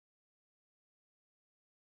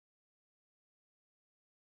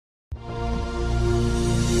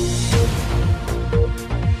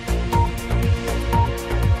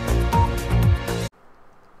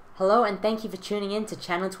Hello and thank you for tuning in to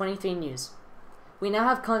Channel 23 News. We now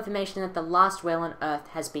have confirmation that the last whale on Earth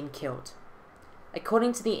has been killed.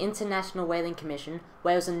 According to the International Whaling Commission,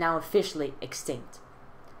 whales are now officially extinct.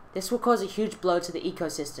 This will cause a huge blow to the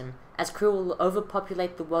ecosystem, as krill will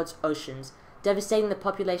overpopulate the world's oceans, devastating the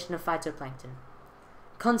population of phytoplankton.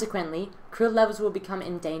 Consequently, krill levels will become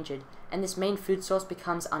endangered, and this main food source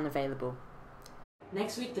becomes unavailable.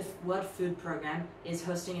 Next week, the World Food Programme is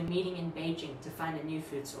hosting a meeting in Beijing to find a new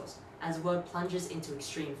food source, as the world plunges into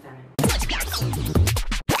extreme famine.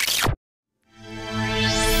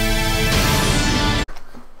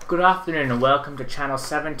 Good afternoon and welcome to Channel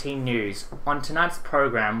 17 News. On tonight's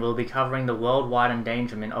programme, we'll be covering the worldwide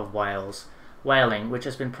endangerment of whales. Whaling, which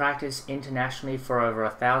has been practiced internationally for over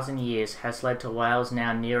 1,000 years, has led to whales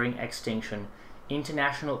now nearing extinction.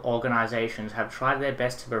 International organisations have tried their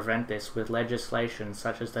best to prevent this with legislation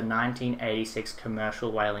such as the 1986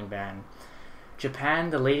 commercial whaling ban. Japan,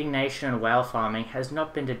 the leading nation in whale farming, has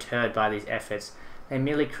not been deterred by these efforts. They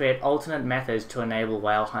merely create alternate methods to enable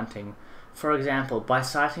whale hunting. For example, by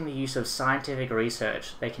citing the use of scientific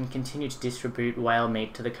research, they can continue to distribute whale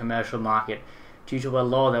meat to the commercial market due to a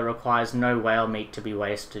law that requires no whale meat to be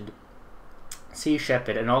wasted. Sea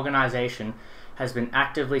Shepherd, an organisation, has been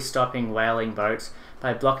actively stopping whaling boats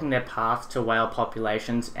by blocking their paths to whale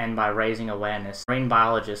populations and by raising awareness. Marine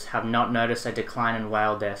biologists have not noticed a decline in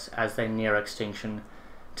whale deaths as they near extinction.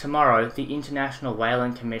 Tomorrow, the International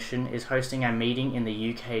Whaling Commission is hosting a meeting in the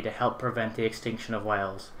UK to help prevent the extinction of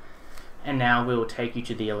whales. And now we will take you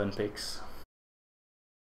to the Olympics.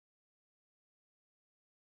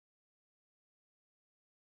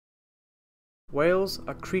 Whales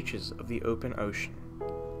are creatures of the open ocean.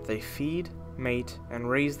 They feed, mate, and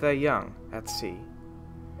raise their young at sea.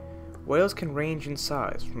 Whales can range in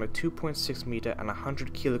size from a 2.6 meter and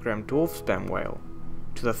 100 kilogram dwarf sperm whale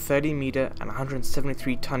to the 30 meter and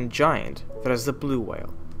 173 ton giant that is the blue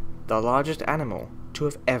whale, the largest animal to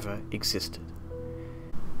have ever existed.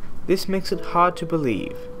 This makes it hard to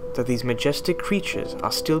believe that these majestic creatures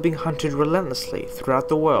are still being hunted relentlessly throughout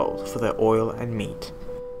the world for their oil and meat.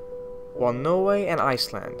 While Norway and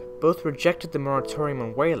Iceland both rejected the moratorium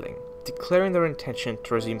on whaling, declaring their intention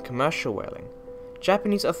to resume commercial whaling,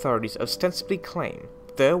 Japanese authorities ostensibly claim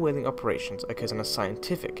their whaling operations occur on a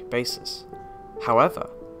scientific basis. However,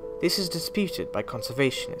 this is disputed by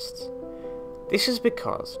conservationists. This is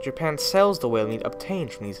because Japan sells the whale meat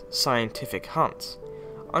obtained from these scientific hunts,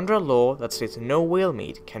 under a law that states no whale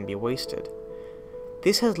meat can be wasted.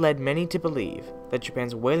 This has led many to believe that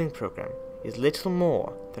Japan's whaling program is little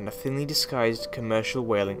more than a thinly disguised commercial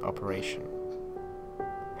whaling operation.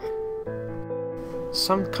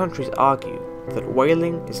 Some countries argue that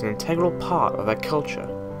whaling is an integral part of their culture,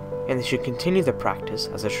 and they should continue the practice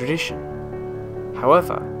as a tradition.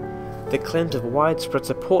 However, the claims of widespread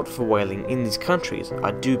support for whaling in these countries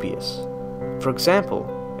are dubious. For example,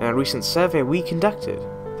 in a recent survey we conducted,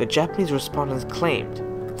 the Japanese respondents claimed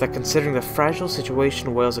that considering the fragile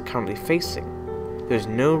situation whales are currently facing, there is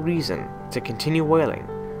no reason to continue whaling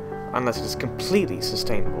unless it is completely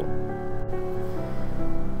sustainable.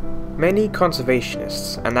 Many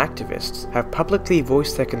conservationists and activists have publicly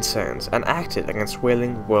voiced their concerns and acted against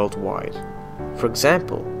whaling worldwide. For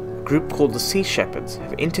example, a group called the Sea Shepherds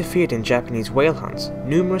have interfered in Japanese whale hunts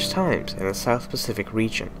numerous times in the South Pacific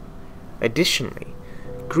region. Additionally,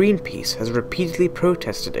 Greenpeace has repeatedly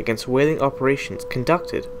protested against whaling operations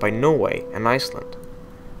conducted by Norway and Iceland.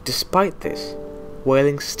 Despite this,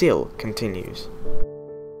 whaling still continues.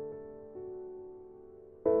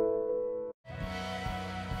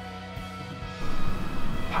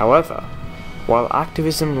 However, while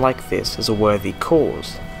activism like this is a worthy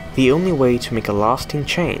cause, the only way to make a lasting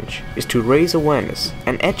change is to raise awareness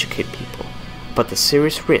and educate people about the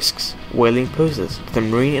serious risks whaling poses to the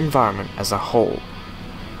marine environment as a whole.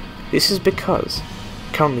 This is because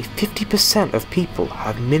currently 50% of people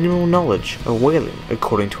have minimal knowledge of whaling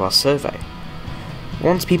according to our survey.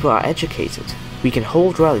 Once people are educated, we can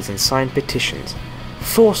hold rallies and sign petitions,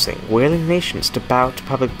 forcing whaling nations to bow to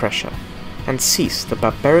public pressure and cease the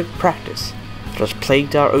barbaric practice that has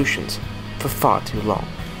plagued our oceans for far too long.